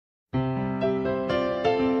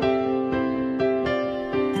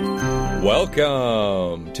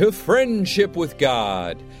Welcome to Friendship with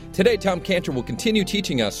God. Today, Tom Cantor will continue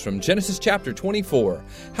teaching us from Genesis chapter 24,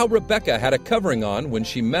 how Rebekah had a covering on when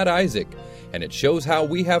she met Isaac, and it shows how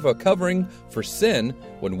we have a covering for sin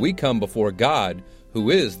when we come before God,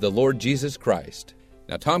 who is the Lord Jesus Christ.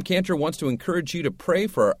 Now, Tom Cantor wants to encourage you to pray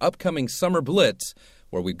for our upcoming Summer Blitz,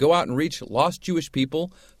 where we go out and reach lost Jewish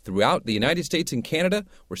people throughout the United States and Canada.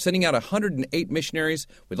 We're sending out 108 missionaries.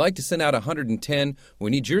 We'd like to send out 110. We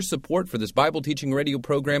need your support for this Bible teaching radio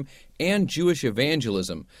program and Jewish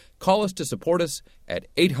evangelism. Call us to support us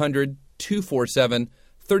at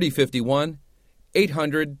 800-247-3051,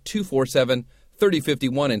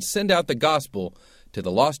 800-247-3051, and send out the gospel to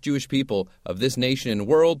the lost Jewish people of this nation and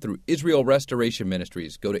world through Israel Restoration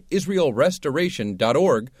Ministries. Go to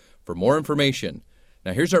israelrestoration.org for more information.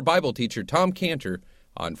 Now, here's our Bible teacher, Tom Cantor,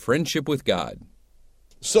 on Friendship with God.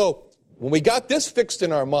 So, when we got this fixed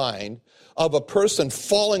in our mind of a person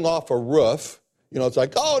falling off a roof, it's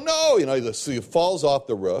like, oh no, he falls off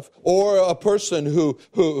the roof, or a person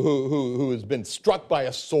who has been struck by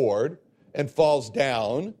a sword and falls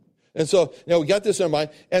down. And so, we got this in our mind,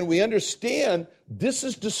 and we understand this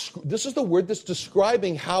is the word that's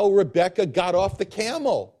describing how Rebekah got off the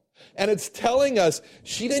camel. And it's telling us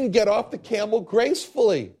she didn't get off the camel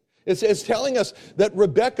gracefully. It's telling us that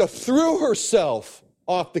Rebekah threw herself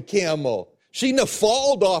off the camel. She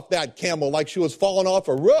nafaled off that camel like she was falling off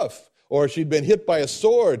a roof or she'd been hit by a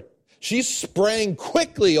sword. She sprang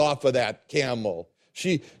quickly off of that camel.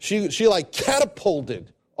 She like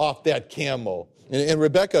catapulted off that camel. And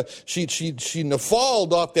Rebekah, she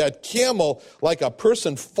nafaled off that camel like a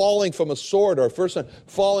person falling from a sword or a person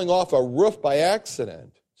falling off a roof by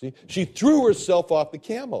accident. See? She threw herself off the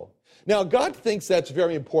camel. Now, God thinks that's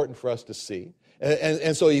very important for us to see.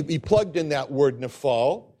 And so he plugged in that word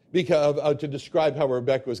nafal because, to describe how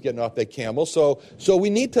Rebekah was getting off that camel. So we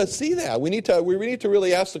need to see that. We need to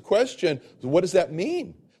really ask the question, what does that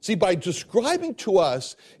mean? See, by describing to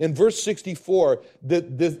us in verse 64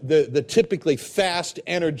 the typically fast,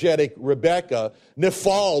 energetic Rebekah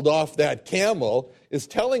nafaled off that camel is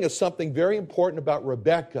telling us something very important about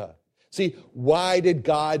Rebekah. See, why did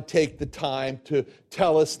God take the time to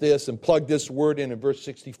tell us this and plug this word in verse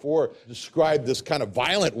 64, describe this kind of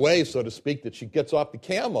violent way, so to speak, that she gets off the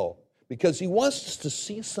camel? Because he wants us to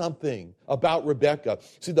see something about Rebekah.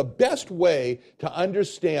 See, the best way to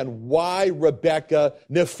understand why Rebekah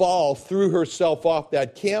nafal threw herself off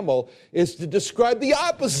that camel is to describe the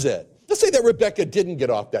opposite. Let's say that Rebekah didn't get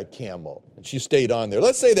off that camel and she stayed on there.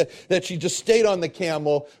 Let's say that she just stayed on the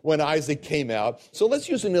camel when Isaac came out. So let's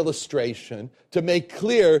use an illustration to make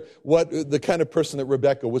clear what the kind of person that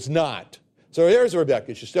Rebekah was not. So here's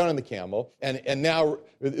Rebekah. She's staying on the camel, and now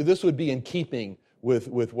this would be in keeping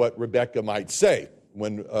with what Rebekah might say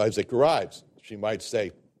when Isaac arrives. She might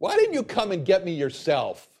say, "Why didn't you come and get me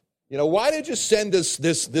yourself? Why did you send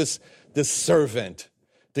this servant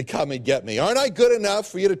to come and get me? Aren't I good enough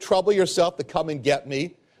for you to trouble yourself to come and get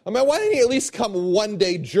me? Why didn't you at least come one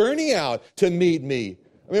day journey out to meet me?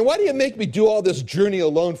 Why do you make me do all this journey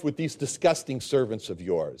alone with these disgusting servants of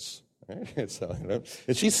yours?" Right? So,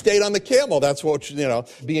 and she stayed on the camel. That's what,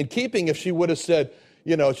 be in keeping if she would have said,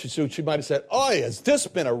 she might have said, "Oh, has this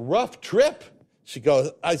been a rough trip?" She goes,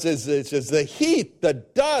 it's the heat, the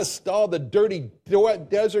dust, all the dirty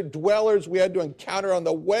desert dwellers we had to encounter on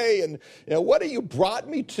the way, and what have you brought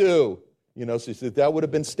me to? She said that would have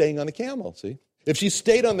been staying on the camel, see? If she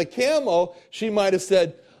stayed on the camel, she might have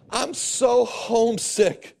said, "I'm so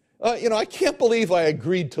homesick. I can't believe I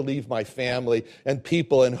agreed to leave my family and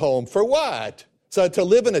people and home. For what? So to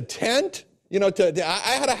live in a tent? I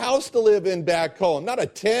had a house to live in back home, not a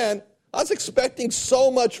tent. I was expecting so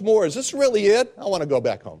much more. Is this really it? I want to go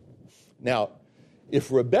back home." Now,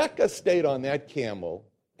 if Rebekah stayed on that camel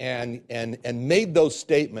and made those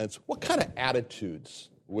statements, what kind of attitudes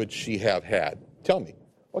would she have had? Tell me,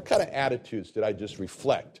 what kind of attitudes did I just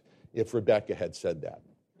reflect if Rebekah had said that?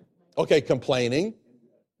 Okay, complaining,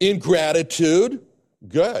 ingratitude,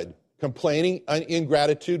 good. Complaining,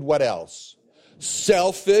 ingratitude, what else?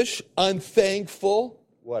 Selfish, unthankful,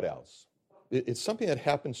 what else? It's something that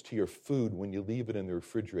happens to your food when you leave it in the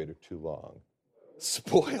refrigerator too long.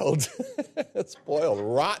 Spoiled. Spoiled,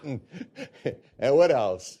 rotten. And what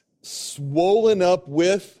else? Swollen up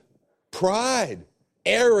with pride,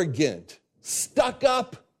 arrogant, stuck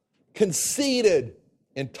up, conceited,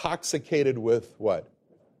 intoxicated with what?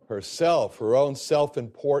 Herself, her own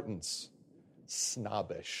self-importance,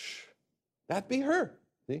 snobbish. That'd be her.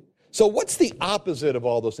 See? So what's the opposite of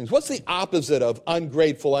all those things? What's the opposite of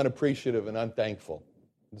ungrateful, unappreciative, and unthankful?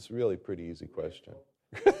 It's really a pretty easy question.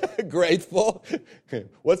 Grateful.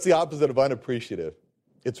 What's the opposite of unappreciative?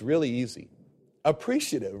 It's really easy.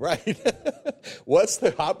 Appreciative, right? What's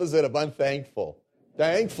the opposite of unthankful?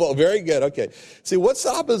 Thankful. Very good. Okay. See, what's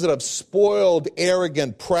the opposite of spoiled,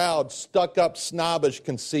 arrogant, proud, stuck-up, snobbish,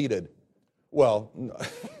 conceited? Well,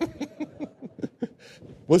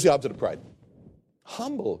 what's the opposite of pride?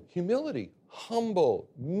 Humble, humility, humble,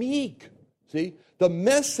 meek. See, the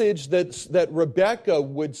message that Rebekah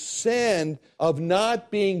would send of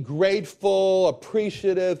not being grateful,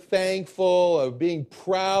 appreciative, thankful, of being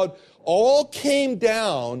proud, all came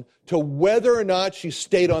down to whether or not she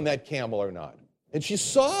stayed on that camel or not. And she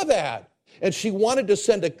saw that. And she wanted to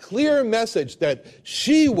send a clear message that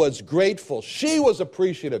she was grateful, she was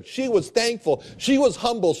appreciative, she was thankful, she was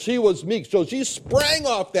humble, she was meek. So she sprang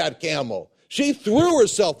off that camel. She threw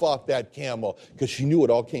herself off that camel because she knew it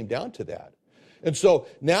all came down to that. And so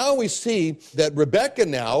now we see that Rebekah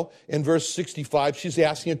now, in verse 65, she's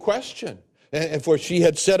asking a question. And for she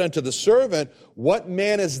had said unto the servant, what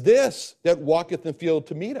man is this that walketh in the field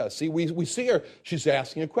to meet us? See, we see her, she's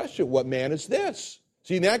asking a question. What man is this?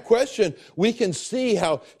 See, in that question, we can see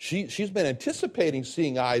how she's been anticipating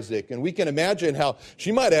seeing Isaac. And we can imagine how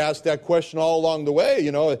she might ask that question all along the way,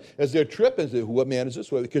 as their trip is, what man is this?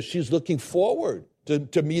 Because she's looking forward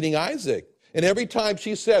to meeting Isaac. And every time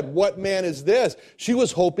she said, what man is this? She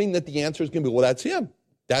was hoping that the answer is going to be, well, that's him.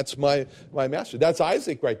 That's my master. That's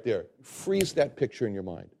Isaac right there. Freeze that picture in your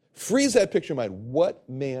mind. Freeze that picture in your mind. What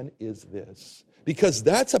man is this? Because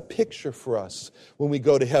that's a picture for us when we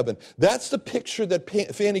go to heaven. That's the picture that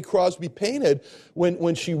Fanny Crosby painted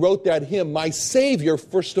when she wrote that hymn, My Savior,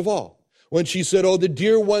 first of all. When she said, oh, the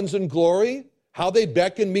dear ones in glory, how they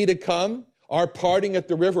beckon me to come, our parting at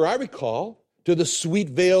the river, I recall, to the sweet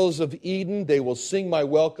vales of Eden, they will sing my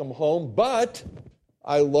welcome home, but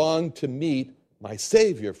I long to meet my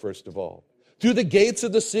Savior, first of all. Through the gates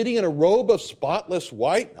of the city in a robe of spotless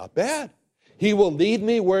white, not bad. He will lead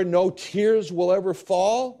me where no tears will ever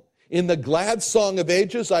fall. In the glad song of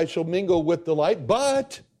ages I shall mingle with delight,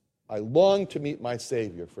 but I long to meet my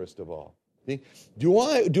Savior, first of all. See?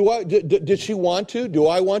 Did she want to? Do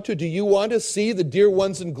I want to? Do you want to see the dear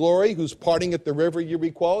ones in glory who's parting at the river, you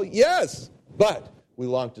recall? Yes, but we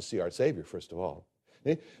long to see our Savior, first of all.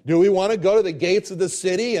 Do we want to go to the gates of the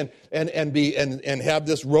city and have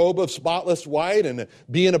this robe of spotless white and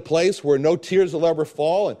be in a place where no tears will ever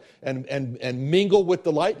fall and mingle with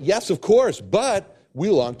the light? Yes, of course, but we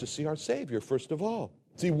long to see our Savior, first of all.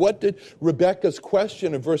 See, what did Rebekah's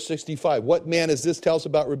question in verse 65, what man is this, tell us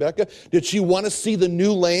about Rebekah? Did she want to see the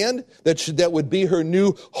new land that would be her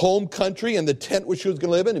new home country and the tent where she was going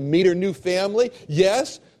to live in and meet her new family?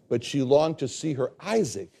 Yes, but she longed to see her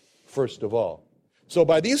Isaac, first of all. So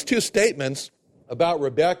by these two statements about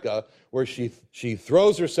Rebekah, where she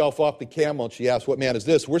throws herself off the camel and she asks, what man is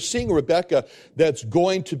this? We're seeing Rebekah that's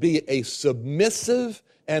going to be a submissive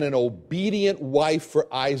and an obedient wife for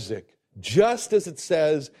Isaac, just as it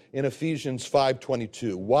says in Ephesians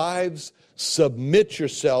 5:22. Wives, submit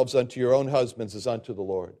yourselves unto your own husbands as unto the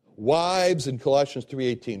Lord. Wives, in Colossians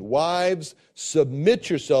 3:18, wives, submit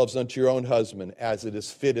yourselves unto your own husband as it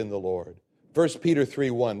is fit in the Lord. 1 Peter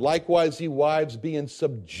 3:1, likewise, ye wives, be in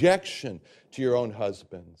subjection to your own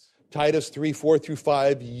husbands. Titus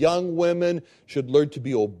 3:4-5, young women should learn to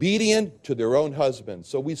be obedient to their own husbands.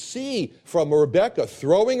 So we see from Rebekah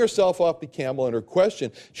throwing herself off the camel in her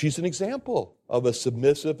question, she's an example of a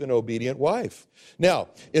submissive and obedient wife. Now,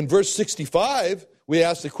 in verse 65, we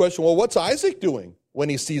ask the question, well, what's Isaac doing when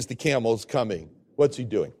he sees the camels coming? What's he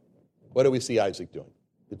doing? What do we see Isaac doing?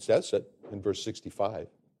 It says it in verse 65.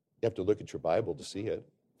 You have to look at your Bible to see it.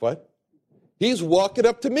 What? He's walking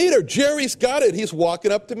up to meet her. Jerry's got it. He's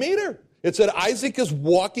walking up to meet her. It said Isaac is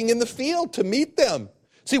walking in the field to meet them.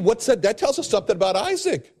 See, what's that? That tells us something about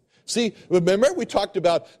Isaac. See, remember we talked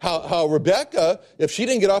about how Rebekah, if she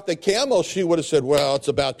didn't get off the camel, she would have said, well, it's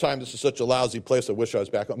about time. This is such a lousy place. I wish I was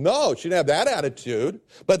back home. No, she didn't have that attitude.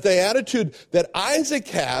 But the attitude that Isaac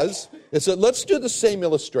has is that let's do the same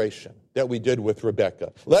illustration that we did with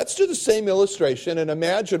Rebekah. Let's do the same illustration and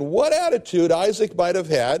imagine what attitude Isaac might have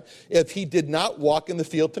had if he did not walk in the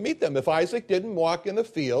field to meet them. If Isaac didn't walk in the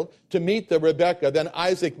field to meet the Rebekah, then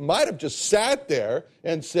Isaac might have just sat there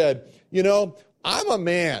and said, I'm a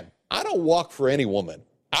man. I don't walk for any woman.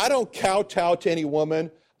 I don't kowtow to any woman.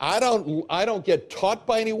 I don't get taught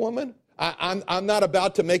by any woman. I'm not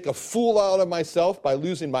about to make a fool out of myself by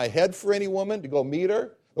losing my head for any woman to go meet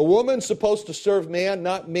her. The woman's supposed to serve man,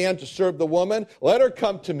 not man to serve the woman. Let her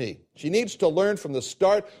come to me. She needs to learn from the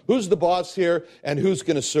start who's the boss here and who's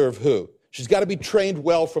going to serve who. She's got to be trained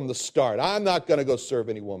well from the start. I'm not going to go serve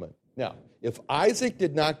any woman. Now, if Isaac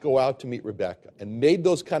did not go out to meet Rebekah and made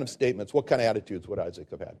those kind of statements, what kind of attitudes would Isaac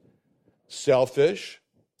have had? Selfish,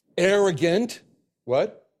 arrogant,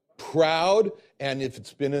 what? Proud, and if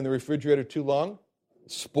it's been in the refrigerator too long,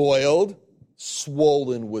 spoiled,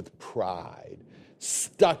 swollen with pride,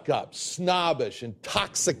 stuck up, snobbish,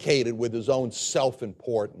 intoxicated with his own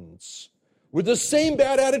self-importance, with the same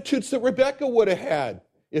bad attitudes that Rebekah would have had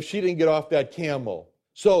if she didn't get off that camel.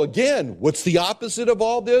 So again, what's the opposite of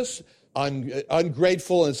all this?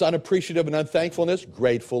 Ungrateful and it's unappreciative and unthankfulness.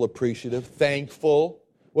 Grateful, appreciative, thankful.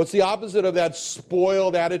 What's the opposite of that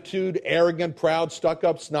spoiled attitude? Arrogant, proud, stuck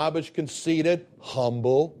up, snobbish, conceited,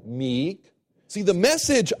 humble, meek. See, the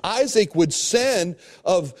message Isaac would send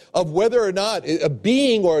of whether or not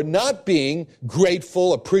being or not being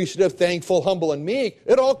grateful, appreciative, thankful, humble, and meek,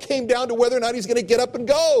 it all came down to whether or not he's going to get up and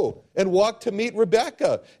go and walk to meet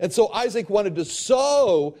Rebekah. And so Isaac wanted to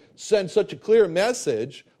send such a clear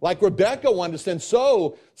message, like Rebekah wanted to send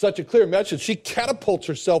such a clear message. She catapults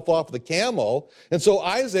herself off the camel. And so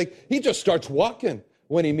Isaac, he just starts walking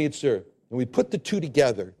when he meets her. And we put the two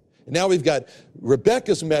together. And now we've got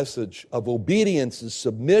Rebekah's message of obedience and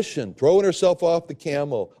submission, throwing herself off the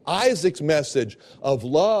camel. Isaac's message of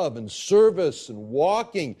love and service and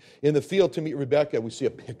walking in the field to meet Rebekah. We see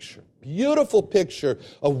a picture, beautiful picture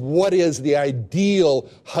of what is the ideal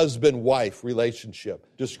husband-wife relationship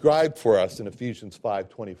described for us in Ephesians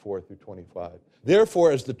 5:24 through 25.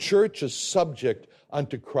 Therefore, as the church is subject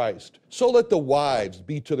unto Christ, so let the wives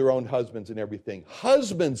be to their own husbands in everything.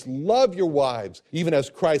 Husbands, love your wives, even as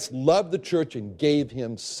Christ loved the church and gave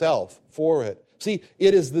himself for it. See,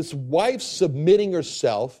 it is this wife submitting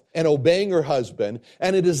herself and obeying her husband,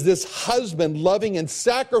 and it is this husband loving and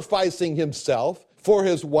sacrificing himself for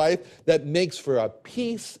his wife that makes for a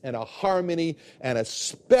peace and a harmony and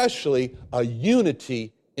especially a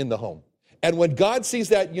unity in the home. And when God sees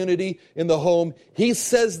that unity in the home, he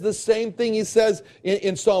says the same thing he says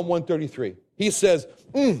in Psalm 133. He says,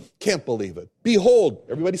 can't believe it. Behold,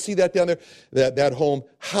 everybody see that down there? That home,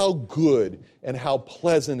 how good and how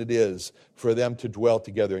pleasant it is for them to dwell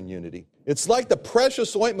together in unity. It's like the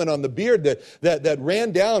precious ointment on the beard that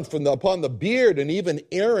ran down upon the beard and even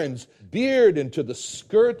Aaron's beard into the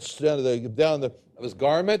skirts, down of his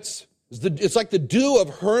garments. It's like the dew of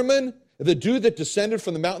Hermon, the dew that descended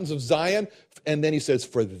from the mountains of Zion. And then he says,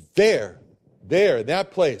 for there,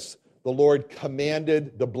 that place, the Lord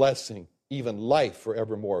commanded the blessing, even life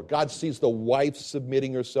forevermore. God sees the wife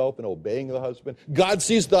submitting herself and obeying the husband. God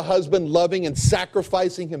sees the husband loving and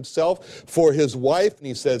sacrificing himself for his wife. And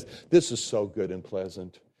he says, this is so good and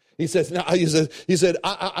pleasant. He said,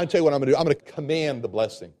 I'll tell you what I'm going to do. I'm going to command the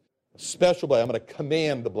blessing. A special blessing. I'm going to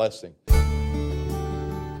command the blessing.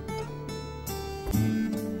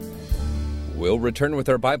 We'll return with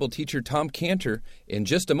our Bible teacher, Tom Cantor, in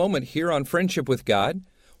just a moment here on Friendship with God.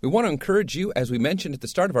 We want to encourage you, as we mentioned at the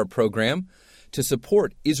start of our program, to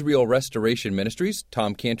support Israel Restoration Ministries.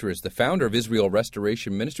 Tom Cantor is the founder of Israel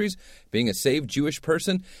Restoration Ministries. Being a saved Jewish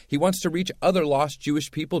person, he wants to reach other lost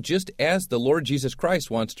Jewish people just as the Lord Jesus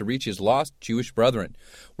Christ wants to reach his lost Jewish brethren.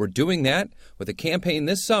 We're doing that with a campaign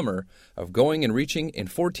this summer of going and reaching in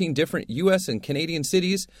 14 different U.S. and Canadian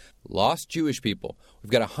cities lost Jewish people.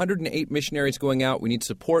 We've got 108 missionaries going out. We need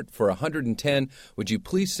support for 110. Would you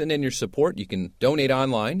please send in your support? You can donate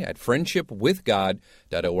online at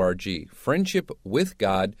friendshipwithgod.org.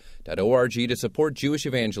 Friendshipwithgod.org to support Jewish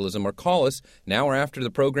evangelism, or call us now or after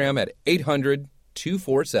the program at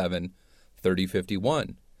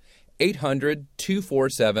 800-247-3051.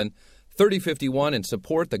 800-247-3051 and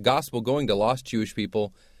support the gospel going to lost Jewish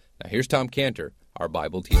people. Now here's Tom Cantor, our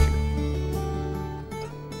Bible teacher.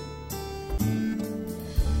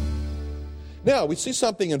 Now, we see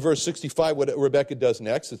something in verse 65, what Rebekah does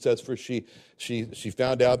next. It says, for she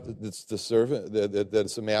found out that it's the servant, that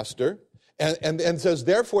it's a master, and says,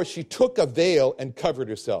 therefore she took a veil and covered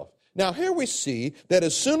herself. Now, here we see that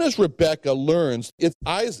as soon as Rebekah learns it's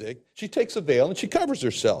Isaac, she takes a veil and she covers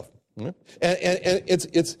herself. And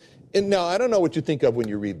now, I don't know what you think of when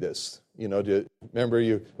you read this. You know, remember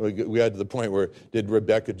we got to the point where did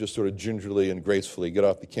Rebekah just sort of gingerly and gracefully get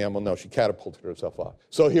off the camel? No, she catapulted herself off.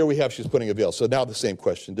 So here we have she's putting a veil. So now the same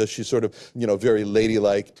question. Does she sort of, very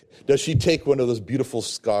ladylike, does she take one of those beautiful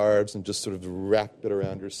scarves and just sort of wrap it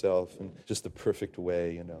around herself in just the perfect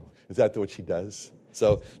way, Is that what she does?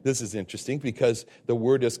 So this is interesting because the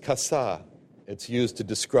word is kasa. It's used to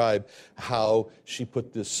describe how she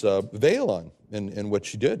put this veil on. And what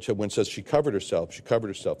she did, when it says she covered herself,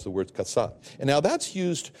 the word's kasa. And now that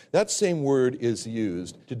same word is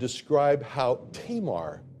used to describe how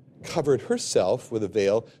Tamar covered herself with a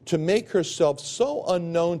veil to make herself so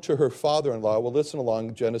unknown to her father-in-law. Well, listen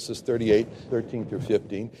along, Genesis 38, 13 through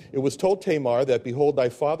 15. It was told Tamar that, behold, thy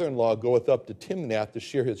father-in-law goeth up to Timnath to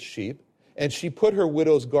shear his sheep. And she put her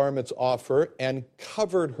widow's garments off her and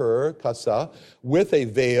covered her, kasa, with a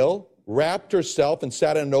veil, wrapped herself and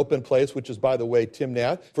sat in an open place, which is, by the way,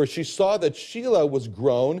 Timnath. For she saw that Shelah was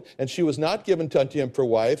grown, and she was not given unto him for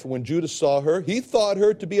wife. And when Judah saw her, he thought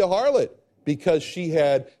her to be a harlot, because she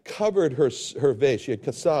had covered her face. She had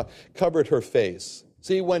kasa, covered her face.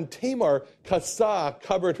 See, when Tamar, kasa,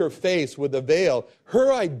 covered her face with a veil,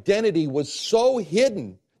 her identity was so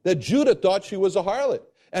hidden that Judah thought she was a harlot.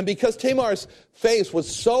 And because Tamar's face was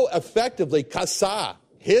so effectively kasa,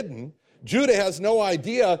 hidden, Judah has no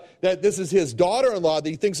idea that this is his daughter-in-law that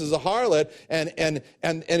he thinks is a harlot, and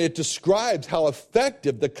it describes how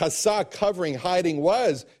effective the kasa covering hiding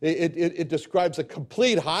was. It describes a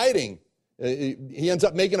complete hiding. He ends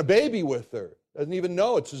up making a baby with her. Doesn't even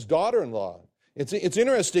know it's his daughter-in-law. It's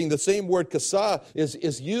interesting, the same word kasa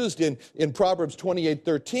is used in Proverbs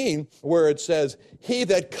 28:13, where it says, he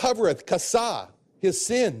that covereth kasa, his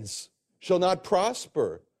sins, shall not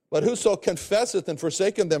prosper. But whoso confesseth and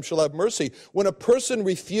forsaketh them shall have mercy. When a person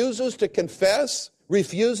refuses to confess,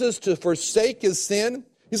 refuses to forsake his sin,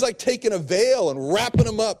 he's like taking a veil and wrapping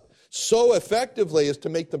them up so effectively as to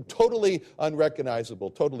make them totally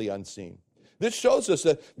unrecognizable, totally unseen. This shows us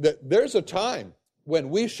that there's a time when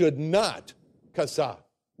we should not kasa.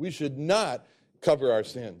 We should not cover our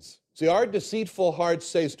sins. See, our deceitful heart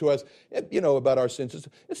says to us, about our sins,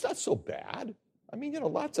 it's not so bad. I mean,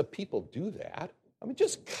 lots of people do that. I mean,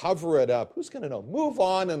 just cover it up. Who's going to know? Move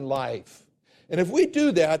on in life. And if we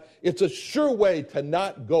do that, it's a sure way to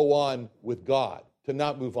not go on with God, to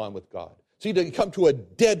not move on with God. See, to come to a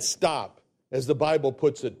dead stop, as the Bible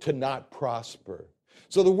puts it, to not prosper.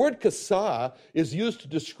 So the word kasa is used to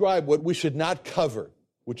describe what we should not cover,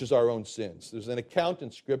 which is our own sins. There's an account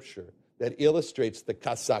in Scripture that illustrates the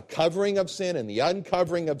kasa, covering of sin and the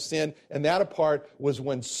uncovering of sin. And that part was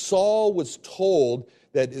when Saul was told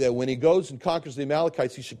that when he goes and conquers the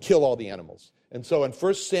Amalekites, he should kill all the animals. And so in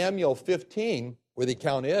 1 Samuel 15, where the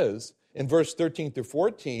account is, in verse 13 through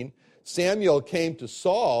 14, Samuel came to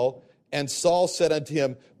Saul, and Saul said unto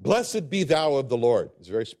him, blessed be thou of the Lord. It's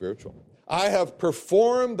very spiritual. I have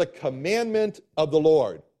performed the commandment of the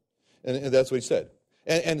Lord. And that's what he said.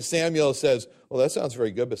 And Samuel says, well, that sounds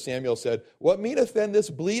very good. But Samuel said, what meaneth then this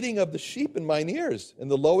bleating of the sheep in mine ears,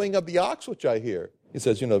 and the lowing of the ox which I hear? He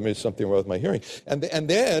says, there's something wrong with my hearing. And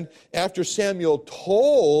then, after Samuel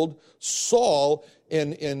told Saul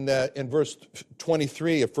in verse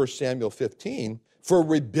 23 of 1 Samuel 15, for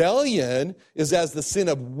rebellion is as the sin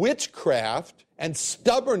of witchcraft, and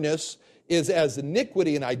stubbornness is as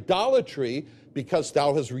iniquity and idolatry, because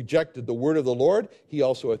thou hast rejected the word of the Lord, he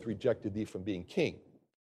also hath rejected thee from being king.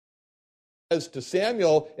 As to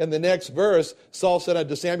Samuel, in the next verse, Saul said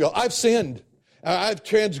unto Samuel, I've sinned. I've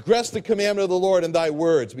transgressed the commandment of the Lord in thy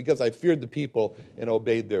words, because I feared the people and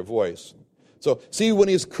obeyed their voice. So, see, when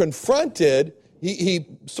he's confronted, he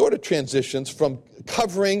sort of transitions from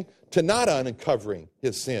covering to not uncovering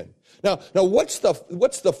his sin. Now, what's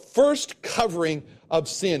the first covering of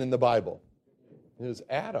sin in the Bible? It was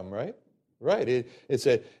Adam, right? Right.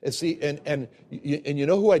 And you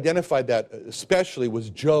know who identified that especially was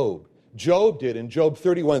Job. Job did in Job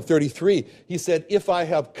 31:33. He said, if I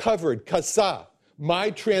have covered kasa, my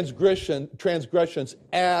transgressions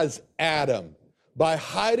as Adam, by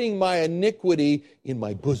hiding my iniquity in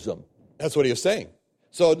my bosom. That's what he was saying.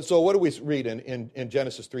 So what do we read in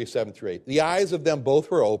Genesis 3:7-8? The eyes of them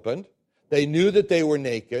both were opened. They knew that they were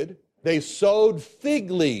naked. They sewed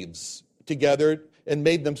fig leaves together and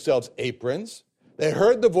made themselves aprons. They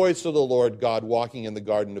heard the voice of the Lord God walking in the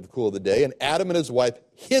garden of the cool of the day, and Adam and his wife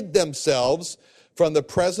hid themselves from the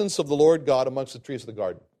presence of the Lord God amongst the trees of the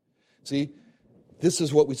garden. See, this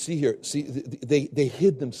is what we see here. See, they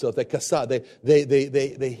hid themselves. They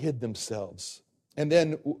hid themselves. And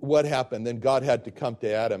then what happened? Then God had to come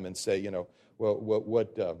to Adam and say, well,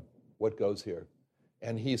 what goes here?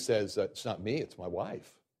 And he says, it's not me, it's my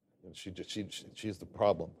wife. She's the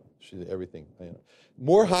problem. She's everything.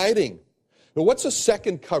 More hiding. But what's the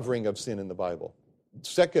second covering of sin in the Bible?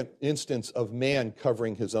 Second instance of man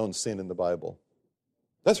covering his own sin in the Bible.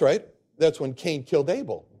 That's right. That's when Cain killed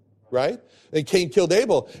Abel, right? And Cain killed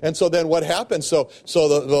Abel. And so then what happens? So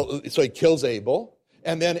he kills Abel.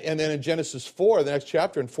 And then in Genesis 4, the next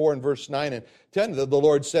chapter, in 4 and verse 9 and 10, the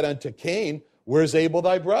Lord said unto Cain, where's Abel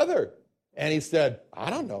thy brother? And he said, I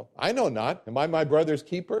don't know. I know not. Am I my brother's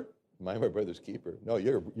keeper? Am I my brother's keeper? No,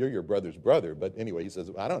 you're your brother's brother. But anyway, he says,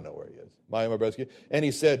 I don't know where he is. Am I my brother's keeper? And he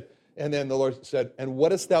said, and then the Lord said, and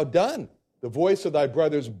what hast thou done? The voice of thy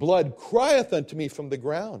brother's blood crieth unto me from the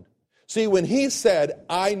ground. See, when he said,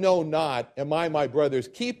 I know not, am I my brother's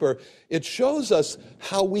keeper, it shows us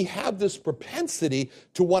how we have this propensity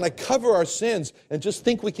to want to cover our sins and just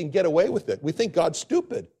think we can get away with it. We think God's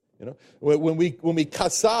stupid. When we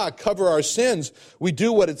kasa, cover our sins, we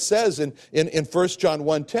do what it says in 1 John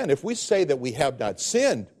 1:10. If we say that we have not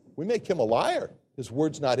sinned, we make him a liar. His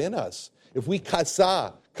word's not in us. If we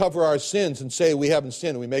kasa, cover our sins and say we haven't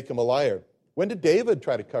sinned, we make him a liar. When did David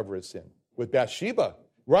try to cover his sin? With Bathsheba.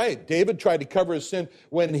 Right. David tried to cover his sin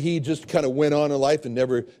when he just kind of went on in life and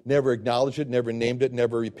never acknowledged it, never named it,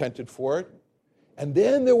 never repented for it. And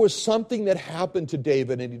then there was something that happened to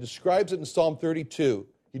David, and he describes it in Psalm 32.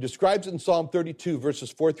 He describes it in Psalm 32,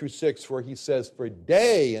 verses 4 through 6, where he says, for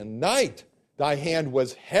day and night thy hand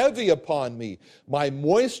was heavy upon me. My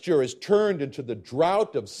moisture is turned into the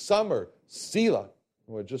drought of summer. Selah.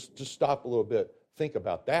 Well, just stop a little bit. Think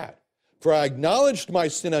about that. For I acknowledged my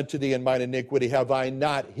sin unto thee, and mine iniquity have I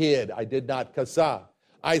not hid. I did not kasa.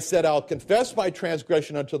 I said, I'll confess my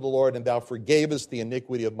transgression unto the Lord, and thou forgavest the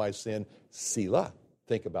iniquity of my sin. Selah.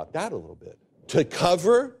 Think about that a little bit. To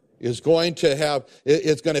cover is going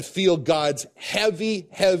to feel God's heavy,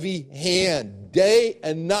 heavy hand day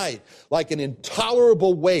and night, like an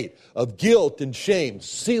intolerable weight of guilt and shame.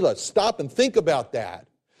 Selah. Stop and think about that.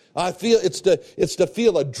 I feel it's to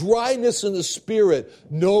feel a dryness in the spirit,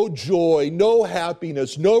 no joy, no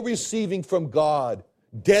happiness, no receiving from God,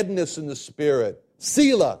 deadness in the spirit.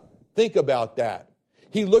 Selah, think about that.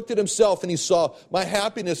 He looked at himself and he saw, my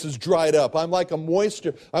happiness is dried up. I'm like the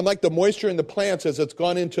moisture in the plants as it's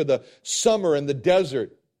gone into the summer and the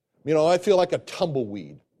desert. I feel like a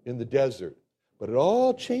tumbleweed in the desert. But it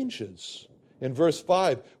all changes in verse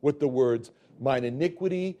 5 with the words, mine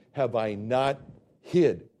iniquity have I not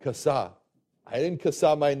hid. Kasa. I didn't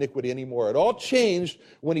kasa my iniquity anymore. It all changed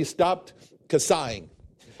when he stopped kasaing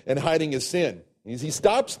and hiding his sin. He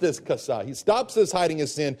stops this kasa. He stops this hiding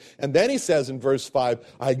his sin. And then he says in verse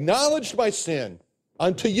 5, I acknowledged my sin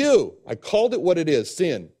unto you. I called it what it is,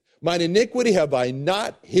 sin. Mine iniquity have I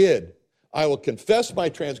not hid. I will confess my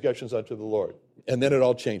transgressions unto the Lord. And then it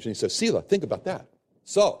all changed. And he says, Selah, think about that.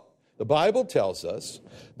 So, the Bible tells us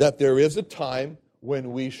that there is a time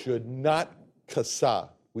when we should not kasa.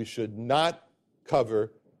 We should not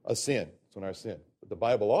cover a sin. It's on our sin. But the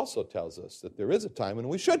Bible also tells us that there is a time when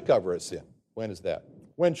we should cover a sin. When is that?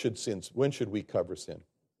 When should we cover sin?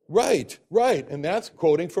 Right. And that's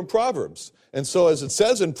quoting from Proverbs. And so as it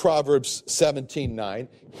says in Proverbs 17:9,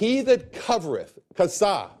 he that covereth,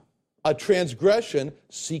 kasa, a transgression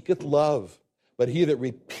seeketh love. But he that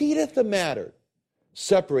repeateth the matter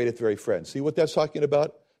separateth very friends. See what that's talking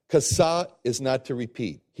about? Kasa is not to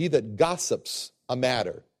repeat. He that gossips a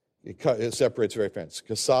matter, it separates very friends.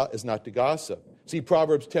 Kasa is not to gossip. See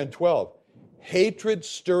Proverbs 10:12. Hatred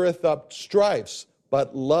stirreth up strifes,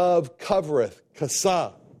 but love covereth,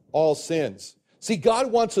 kasa, all sins. See,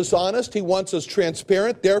 God wants us honest. He wants us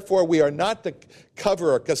transparent. Therefore, we are not to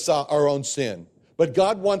cover or kasa our own sin. But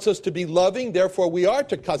God wants us to be loving. Therefore, we are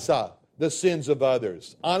to kasa the sins of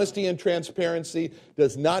others. Honesty and transparency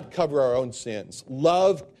does not cover our own sins.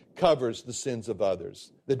 Love covers the sins of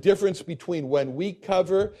others. The difference between when we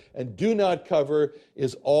cover and do not cover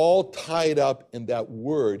is all tied up in that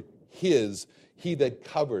word, his. He that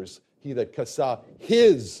covers, he that kasa,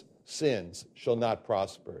 his sins shall not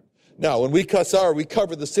prosper. Now, when we kasa or we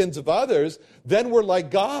cover the sins of others, then we're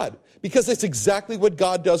like God, because that's exactly what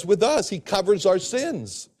God does with us. He covers our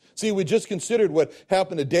sins. See, we just considered what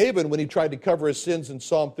happened to David when he tried to cover his sins in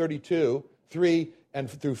Psalm 32, 3 and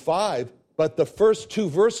through 5. But the first two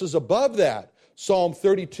verses above that, Psalm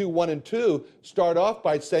 32, 1 and 2, start off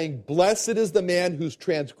by saying, blessed is the man whose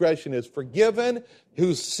transgression is forgiven,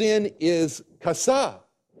 whose sin is kasa,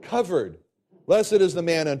 covered. Blessed is the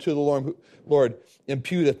man unto the Lord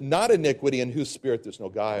imputeth not iniquity, in whose spirit there's no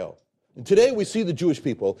guile. And today we see the Jewish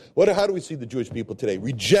people. How do we see the Jewish people today?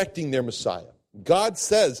 Rejecting their Messiah. God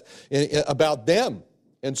says about them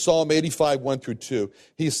in Psalm 85, 1 through 2,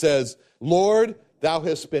 he says, Lord, thou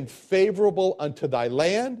hast been favorable unto thy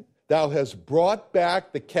land. Thou hast brought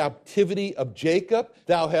back the captivity of Jacob.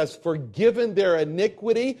 Thou hast forgiven their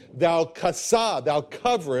iniquity. Thou kasa, thou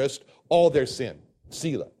coverest all their sin.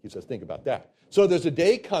 Selah. He says, think about that. So there's a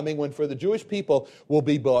day coming when for the Jewish people will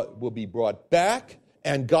be brought back,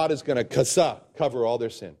 and God is going to kasa, cover all their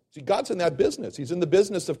sin. See, God's in that business. He's in the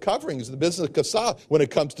business of covering. He's in the business of kasa when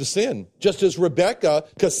it comes to sin. Just as Rebekah,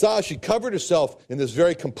 kasa, she covered herself in this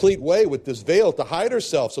very complete way with this veil to hide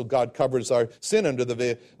herself, so God covers our sin under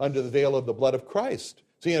the veil of the blood of Christ.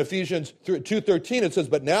 See, in Ephesians 2:13, it says,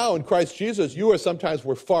 but now in Christ Jesus, you were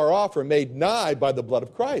far off or made nigh by the blood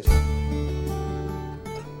of Christ.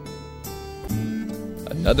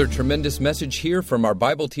 Another tremendous message here from our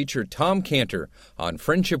Bible teacher, Tom Cantor, on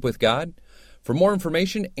Friendship with God. For more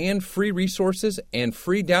information and free resources and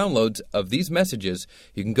free downloads of these messages,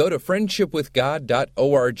 you can go to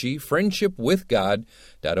friendshipwithgod.org,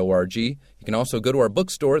 friendshipwithgod.org. You can also go to our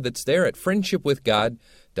bookstore that's there at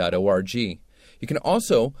friendshipwithgod.org. You can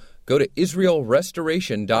also go to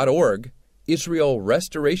israelrestoration.org,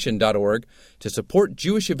 israelrestoration.org, to support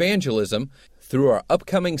Jewish evangelism through our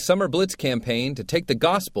upcoming Summer Blitz campaign to take the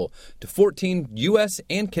gospel to 14 U.S.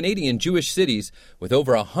 and Canadian Jewish cities with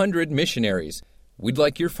over 100 missionaries. We'd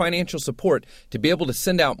like your financial support to be able to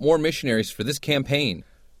send out more missionaries for this campaign.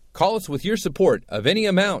 Call us with your support of any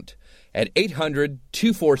amount at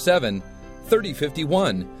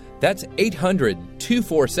 800-247-3051. That's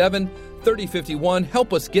 800-247-3051.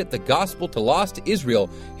 Help us get the gospel to lost Israel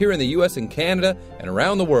here in the U.S. and Canada and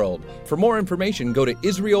around the world. For more information, go to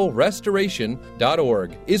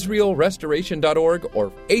israelrestoration.org, israelrestoration.org,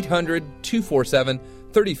 or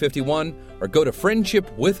 800-247-3051, or go to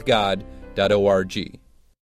friendshipwithgod.org.